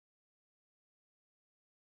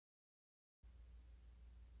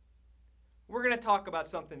we're going to talk about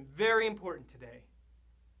something very important today.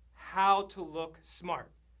 How to look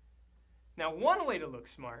smart. Now, one way to look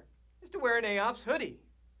smart is to wear an AOPS hoodie.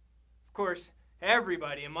 Of course,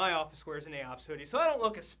 everybody in my office wears an AOPS hoodie, so I don't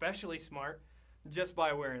look especially smart just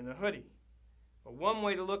by wearing the hoodie. But one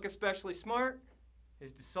way to look especially smart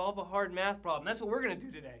is to solve a hard math problem. That's what we're going to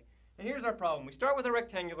do today. And here's our problem. We start with a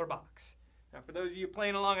rectangular box. Now, for those of you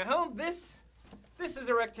playing along at home, this is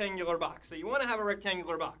a rectangular box. So you want to have a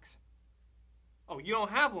rectangular box. Oh, you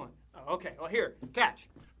don't have one? Oh, okay. Well, here, catch.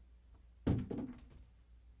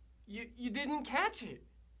 You didn't catch it.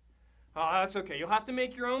 Oh, that's okay. You'll have to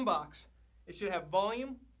make your own box. It should have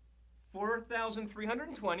volume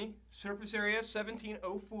 4,320, surface area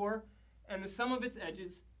 1,704, and the sum of its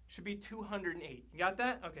edges should be 208. You got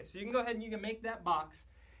that? Okay, so you can go ahead and you can make that box.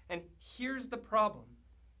 And here's the problem.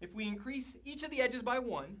 If we increase each of the edges by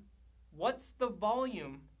 1, what's the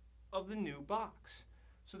volume of the new box?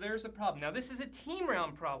 So there's the problem. Now, this is a team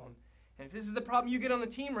round problem. And if this is the problem you get on the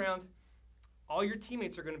team round, all your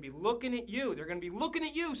teammates are going to be looking at you. They're going to be looking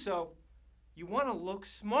at you, so you want to look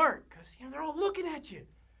smart because they're all looking at you.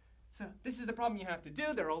 So this is the problem you have to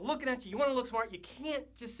do. They're all looking at you. You want to look smart. You can't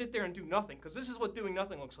just sit there and do nothing because this is what doing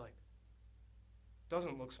nothing looks like.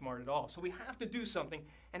 Doesn't look smart at all. So we have to do something,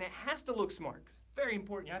 and it has to look smart because it's very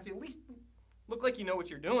important. You have to at least look like you know what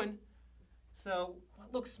you're doing. So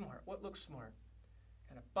what looks smart? What looks smart?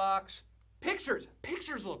 Got a box. Pictures.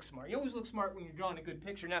 Pictures look smart. You always look smart when you're drawing a good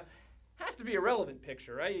picture. Now, it has to be a relevant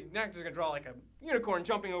picture, right? You're not just going to draw like a unicorn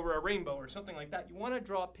jumping over a rainbow or something like that. You want to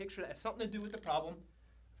draw a picture that has something to do with the problem.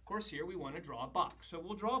 Of course, here we want to draw a box. So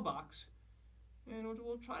we'll draw a box, and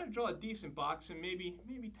we'll try to draw a decent box and maybe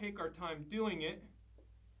take our time doing it.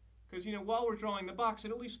 Because, while we're drawing the box,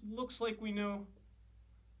 it at least looks like we know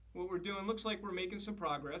what we're doing. Looks like we're making some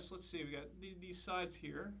progress. Let's see, we got these sides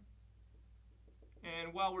here.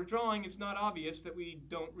 And while we're drawing, it's not obvious that we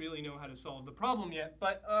don't really know how to solve the problem yet.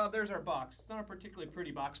 But there's our box. It's not a particularly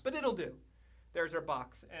pretty box, but it'll do. There's our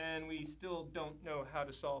box. And we still don't know how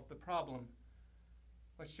to solve the problem.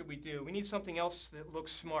 What should we do? We need something else that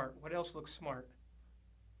looks smart. What else looks smart?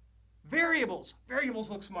 Variables.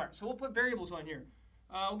 Variables look smart. So we'll put variables on here.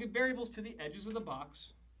 We'll give variables to the edges of the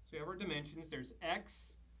box. So we have our dimensions. There's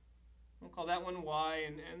x. We'll call that one y,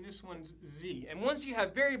 and this one's z. And once you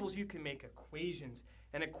have variables, you can make equations.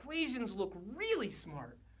 And equations look really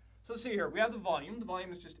smart. So let's see here. We have the volume. The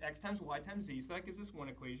volume is just x times y times z. So that gives us one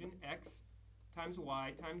equation. X times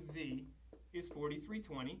y times z is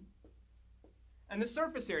 4,320. And the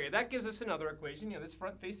surface area, that gives us another equation. This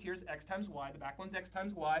front face here is x times y. The back one's x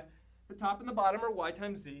times y. The top and the bottom are y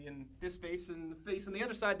times z. And this face and the face on the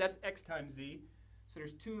other side, that's x times z. So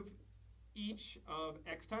there's two of each of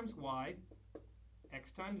x times y,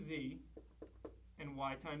 x times z, and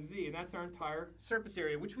y times z. And that's our entire surface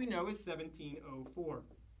area, which we know is 1,704.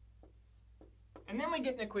 And then we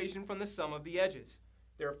get an equation from the sum of the edges.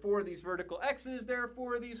 There are 4 of these vertical x's, there are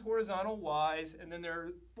 4 of these horizontal y's, and then there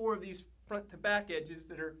are 4 of these front to back edges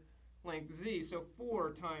that are length z. So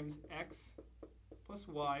 4 times x plus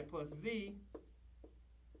y plus z,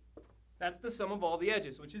 that's the sum of all the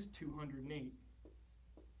edges, which is 208.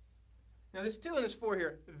 Now this 2 and this 4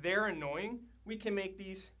 here, they're annoying. We can make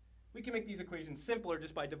these equations simpler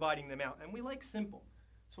just by dividing them out, and we like simple.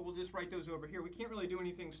 So we'll just write those over here. We can't really do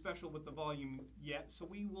anything special with the volume yet, so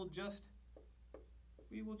we will just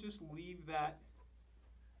leave that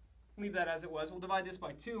as it was. We'll divide this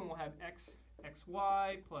by 2, and we'll have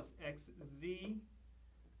xy plus xz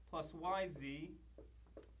plus yz.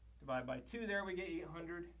 Divide by 2 there, we get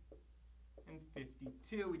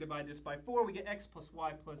 852. We divide this by 4, we get x plus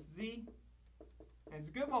y plus z. And it's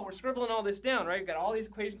good while we're scribbling all this down, right? We've got all these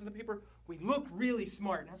equations on the paper. We look really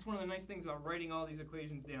smart. That's one of the nice things about writing all these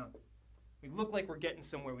equations down. We look like we're getting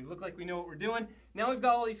somewhere. We look like we know what we're doing. Now we've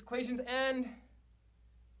got all these equations, and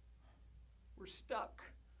we're stuck.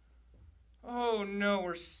 Oh no,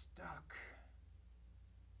 we're stuck.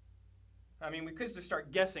 I mean, we could just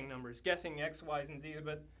start guessing numbers, guessing x, y's, and z's,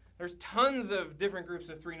 but there's tons of different groups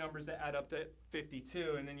of 3 numbers that add up to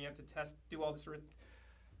 52, and then you have to do all this sort of.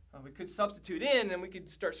 We could substitute in, and we could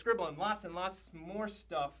start scribbling lots and lots more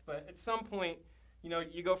stuff, but at some point,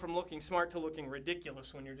 you go from looking smart to looking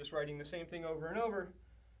ridiculous when you're just writing the same thing over and over.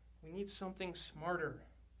 We need something smarter.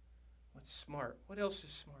 What's smart? What else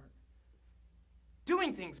is smart?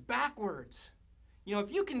 Doing things backwards.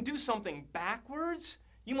 If you can do something backwards,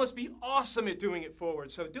 you must be awesome at doing it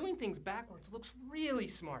forward. So doing things backwards looks really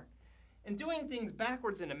smart. And doing things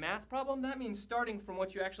backwards in a math problem, that means starting from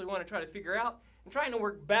what you actually want to try to figure out and trying to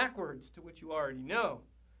work backwards to what you already know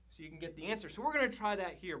so you can get the answer. So we're going to try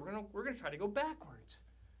that here. We're going to try to go backwards.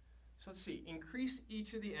 So let's see, increase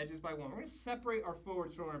each of the edges by 1. We're going to separate our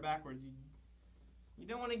forwards from our backwards. You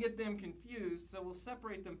don't want to get them confused, so we'll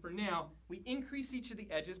separate them for now. We increase each of the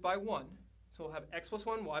edges by 1. So we'll have x plus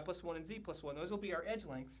 1, y plus 1, and z plus 1. Those will be our edge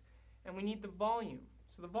lengths. And we need the volume.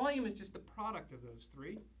 So the volume is just the product of those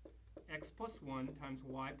three. X plus 1 times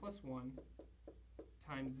y plus 1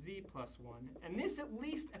 times z plus 1. And this at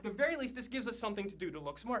the very least, this gives us something to do to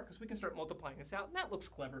look smart, because we can start multiplying this out, and that looks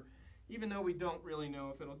clever, even though we don't really know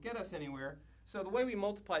if it'll get us anywhere. So the way we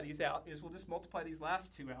multiply these out is we'll just multiply these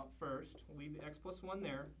last two out first. We'll leave the x plus 1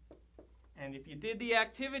 there. And if you did the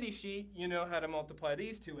activity sheet, you know how to multiply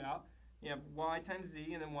these two out. You have y times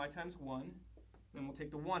z and then y times 1. Then we'll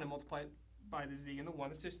take the 1 and multiply it by the z and the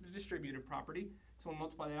 1. It's just the distributive property. So we'll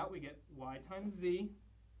multiply that out. We get y times z.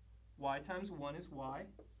 Y times 1 is y.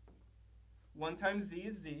 1 times z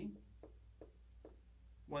is z.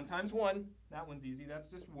 1 times 1, that one's easy. That's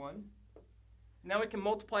just 1. Now we can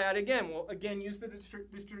multiply out again. We'll again use the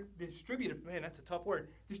distributive, man, that's a tough word,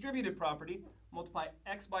 distributive property. Multiply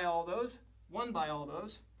x by all those, 1 by all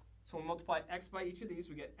those. So we'll multiply x by each of these.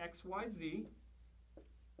 We get x, y, z.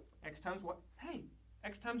 X times y. Hey,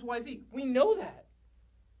 x times y, z. We know that.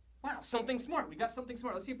 Wow, something smart. We got something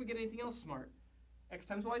smart. Let's see if we get anything else smart. X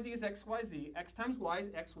times y, z is x, y, z. X times y is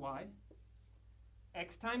x, y.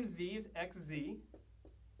 X times z is x, z.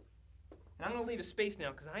 And I'm going to leave a space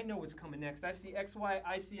now because I know what's coming next. I see x, y,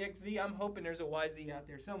 I see x, z. I'm hoping there's a y, z out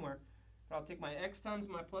there somewhere. But I'll take my x times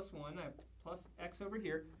my plus 1. I have plus x over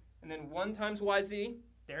here. And then 1 times y, z.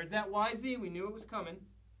 There's that y, z. We knew it was coming.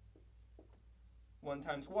 1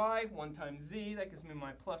 times y, 1 times z. That gives me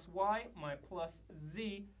my plus y, my plus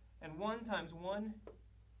z. And 1 times 1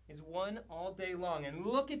 is 1 all day long. And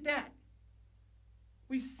look at that.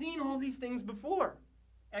 We've seen all these things before.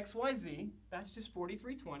 X, y, z. That's just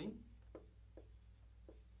 4320.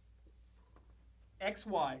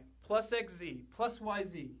 xy plus xz plus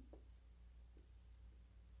yz.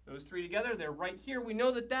 Those three together, they're right here. We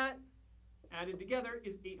know that that added together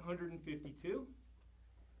is 852.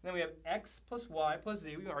 Then we have x plus y plus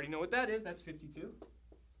z. We already know what that is. That's 52.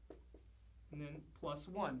 And then plus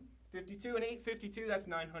 1. 52 and 852, that's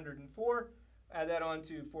 904. Add that on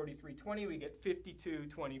to 4320. We get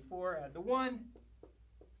 5224. Add the 1.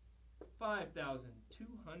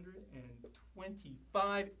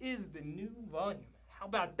 5,225 is the new volume. How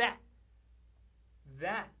about that?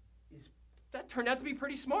 That turned out to be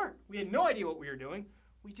pretty smart. We had no idea what we were doing.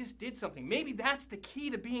 We just did something. Maybe that's the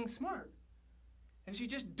key to being smart. Is you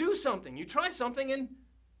just do something. You try something and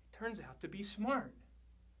it turns out to be smart.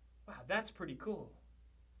 Wow, that's pretty cool.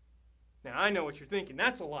 Now I know what you're thinking.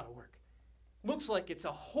 That's a lot of work. Looks like it's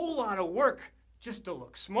a whole lot of work just to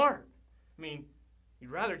look smart. I mean,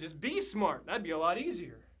 you'd rather just be smart. That'd be a lot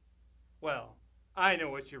easier. Well, I know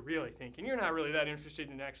what you're really thinking. You're not really that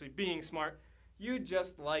interested in actually being smart. You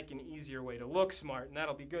just like an easier way to look smart, and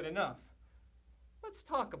that'll be good enough. Let's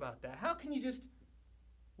talk about that. How can you just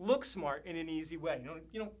look smart in an easy way?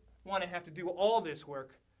 You don't want to have to do all this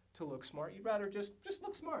work to look smart. You'd rather just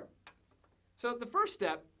look smart. So the first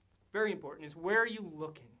step, very important, is where are you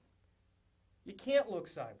looking? You can't look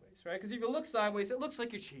sideways, right? Because if you look sideways, it looks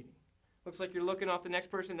like you're cheating. Looks like you're looking off the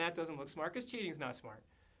next person. That doesn't look smart because cheating's not smart.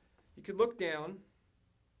 You could look down,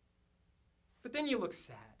 but then you look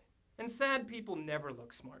sad. And sad people never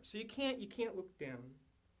look smart. So you can't look down.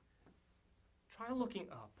 Try looking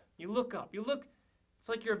up. You look up. It's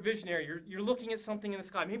like you're a visionary. You're looking at something in the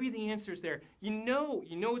sky. Maybe the answer's there. You know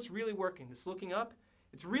it's really working. This looking up,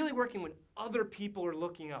 it's really working when other people are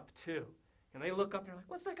looking up too. And they look up and they're like,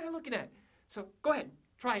 what's that guy looking at? So go ahead,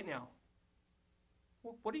 try it now.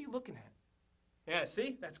 Well, what are you looking at? Yeah,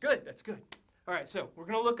 see? That's good. That's good. All right, so we're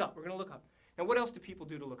going to look up. We're going to look up. Now, what else do people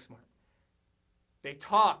do to look smart? They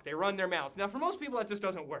talk. They run their mouths. Now, for most people, that just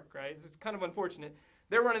doesn't work, right? It's kind of unfortunate.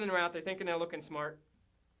 They're running their mouth. They're thinking they're looking smart.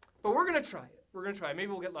 But we're going to try it. We're going to try it.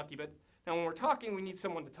 Maybe we'll get lucky. But now, when we're talking, we need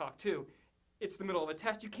someone to talk to. It's the middle of a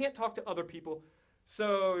test. You can't talk to other people.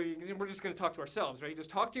 So we're just going to talk to ourselves, right? You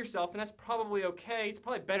just talk to yourself, and that's probably okay. It's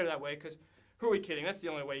probably better that way because who are we kidding? That's the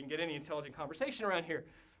only way you can get any intelligent conversation around here.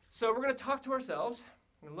 So we're going to talk to ourselves.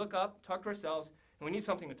 We're going to look up, talk to ourselves, and we need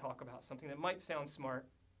something to talk about, something that might sound smart.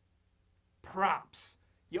 Props.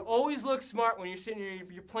 You always look smart when you're sitting here,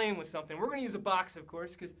 you're playing with something. We're going to use a box, of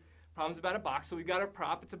course, because problem's about a box. So we've got a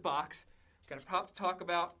prop. It's a box. We've got a prop to talk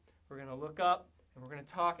about. We're going to look up, and we're going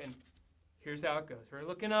to talk, and here's how it goes. We're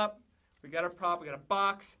looking up. We got our prop. We got a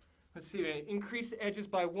box. Let's see. We're going to increase the edges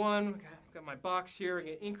by 1. I've got my box here. We're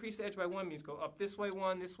going to increase the edge by 1 means go up this way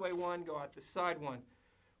 1, go out this side 1.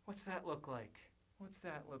 What's that look like? What's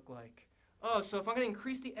that look like? Oh, so if I'm going to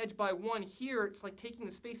increase the edge by 1 here, it's like taking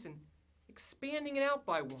the space and expanding it out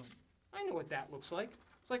by 1. I know what that looks like.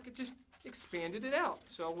 It's like it just expanded it out.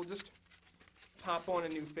 So we'll just pop on a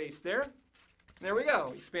new face there. There we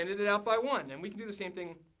go. Expanded it out by 1. And we can do the same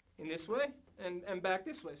thing in this way and back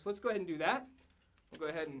this way. So let's go ahead and do that. We'll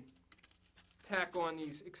go ahead and tack on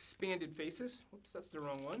these expanded faces. Whoops, that's the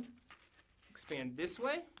wrong one. Expand this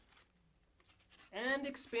way. And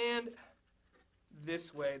expand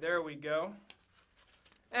this way. There we go.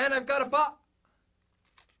 And I've got a box.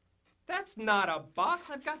 That's not a box.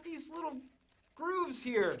 I've got these little grooves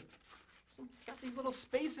here. So I've got these little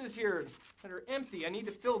spaces here that are empty. I need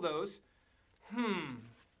to fill those.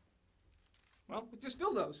 Well, just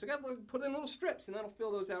fill those. So I got to put in little strips, and that'll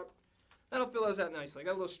fill those out. That'll fill those out nicely. I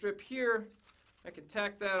got a little strip here. I can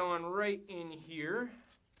tack that on right in here.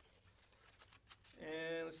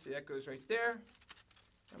 And let's see, that goes right there.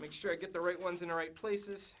 I'll make sure I get the right ones in the right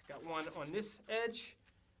places. Got one on this edge.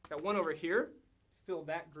 Got one over here. Fill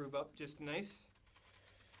that groove up just nice.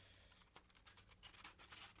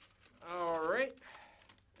 All right.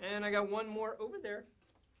 And I got one more over there.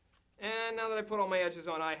 And now that I put all my edges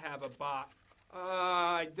on, I have a box.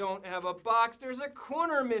 I don't have a box. There's a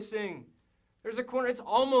corner missing. There's a corner. It's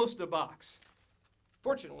almost a box.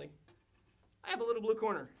 Fortunately, I have a little blue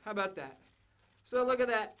corner. How about that? So look at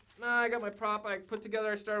that. I got my prop. I put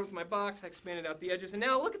together. I started with my box. I expanded out the edges. And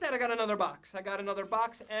now look at that. I got another box. I got another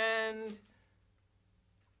box. And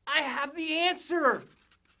I have the answer.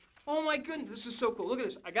 Oh my goodness. This is so cool. Look at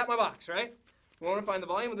this. I got my box, right? We want to find the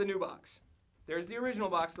volume of the new box. There's the original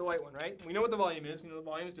box, the white one, right? We know what the volume is. You know, the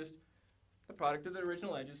volume is just the product of the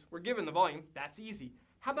original edges. We're given the volume. That's easy.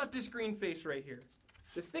 How about this green face right here?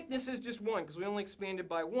 The thickness is just 1 because we only expanded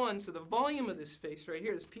by 1. So the volume of this face right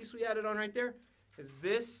here, this piece we added on right there, is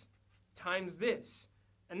this times this.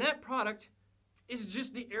 And that product is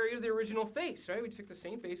just the area of the original face, right? We took the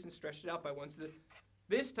same face and stretched it out by 1. So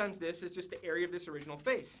this times this is just the area of this original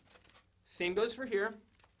face. Same goes for here.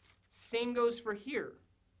 Same goes for here.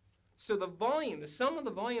 So the volume, the sum of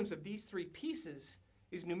the volumes of these 3 pieces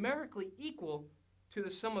is numerically equal to the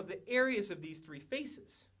sum of the areas of these 3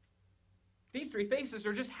 faces. These 3 faces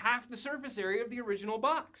are just half the surface area of the original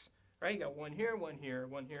box, right? You got one here, one here,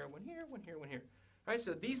 one here, one here, one here, one here. All right,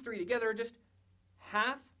 so these 3 together are just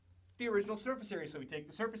half the original surface area. So we take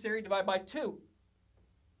the surface area, divide by 2,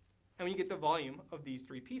 and we get the volume of these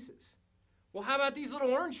 3 pieces. Well, how about these little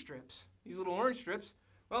orange strips? These little orange strips,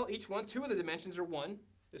 well, each one, 2 of the dimensions are 1.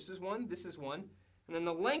 This is 1, this is 1. And then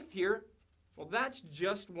the length here, well, that's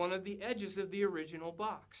just one of the edges of the original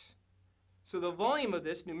box. So the volume of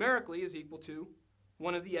this numerically is equal to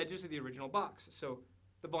one of the edges of the original box. So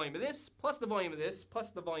the volume of this plus the volume of this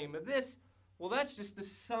plus the volume of this, well, that's just the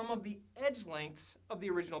sum of the edge lengths of the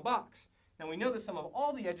original box. Now we know the sum of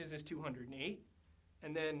all the edges is 208.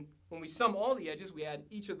 And then when we sum all the edges, we add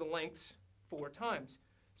each of the lengths 4 times.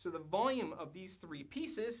 So the volume of these 3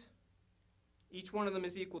 pieces, each one of them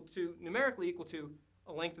is equal to, numerically equal to,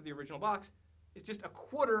 a length of the original box, is just a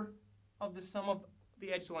quarter of the sum of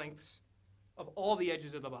the edge lengths of all the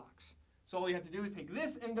edges of the box. So all you have to do is take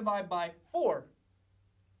this and divide by 4,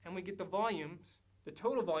 and we get the volumes, the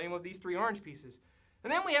total volume of these 3 orange pieces.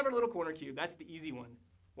 And then we have our little corner cube. That's the easy one.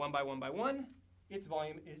 1 by 1 by 1, its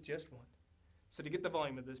volume is just 1. So to get the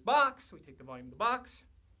volume of this box, we take the volume of the box,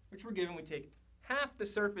 which we're given. We take half the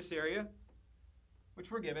surface area,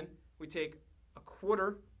 which we're given. We take a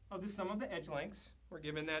quarter of the sum of the edge lengths. We're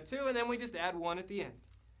given that too, and then we just add 1 at the end.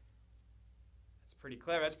 That's pretty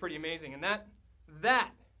clever. That's pretty amazing. And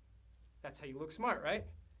that's how you look smart, right?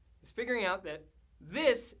 Is figuring out that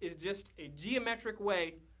this is just a geometric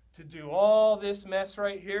way to do all this mess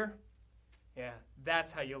right here. Yeah,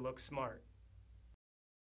 that's how you look smart.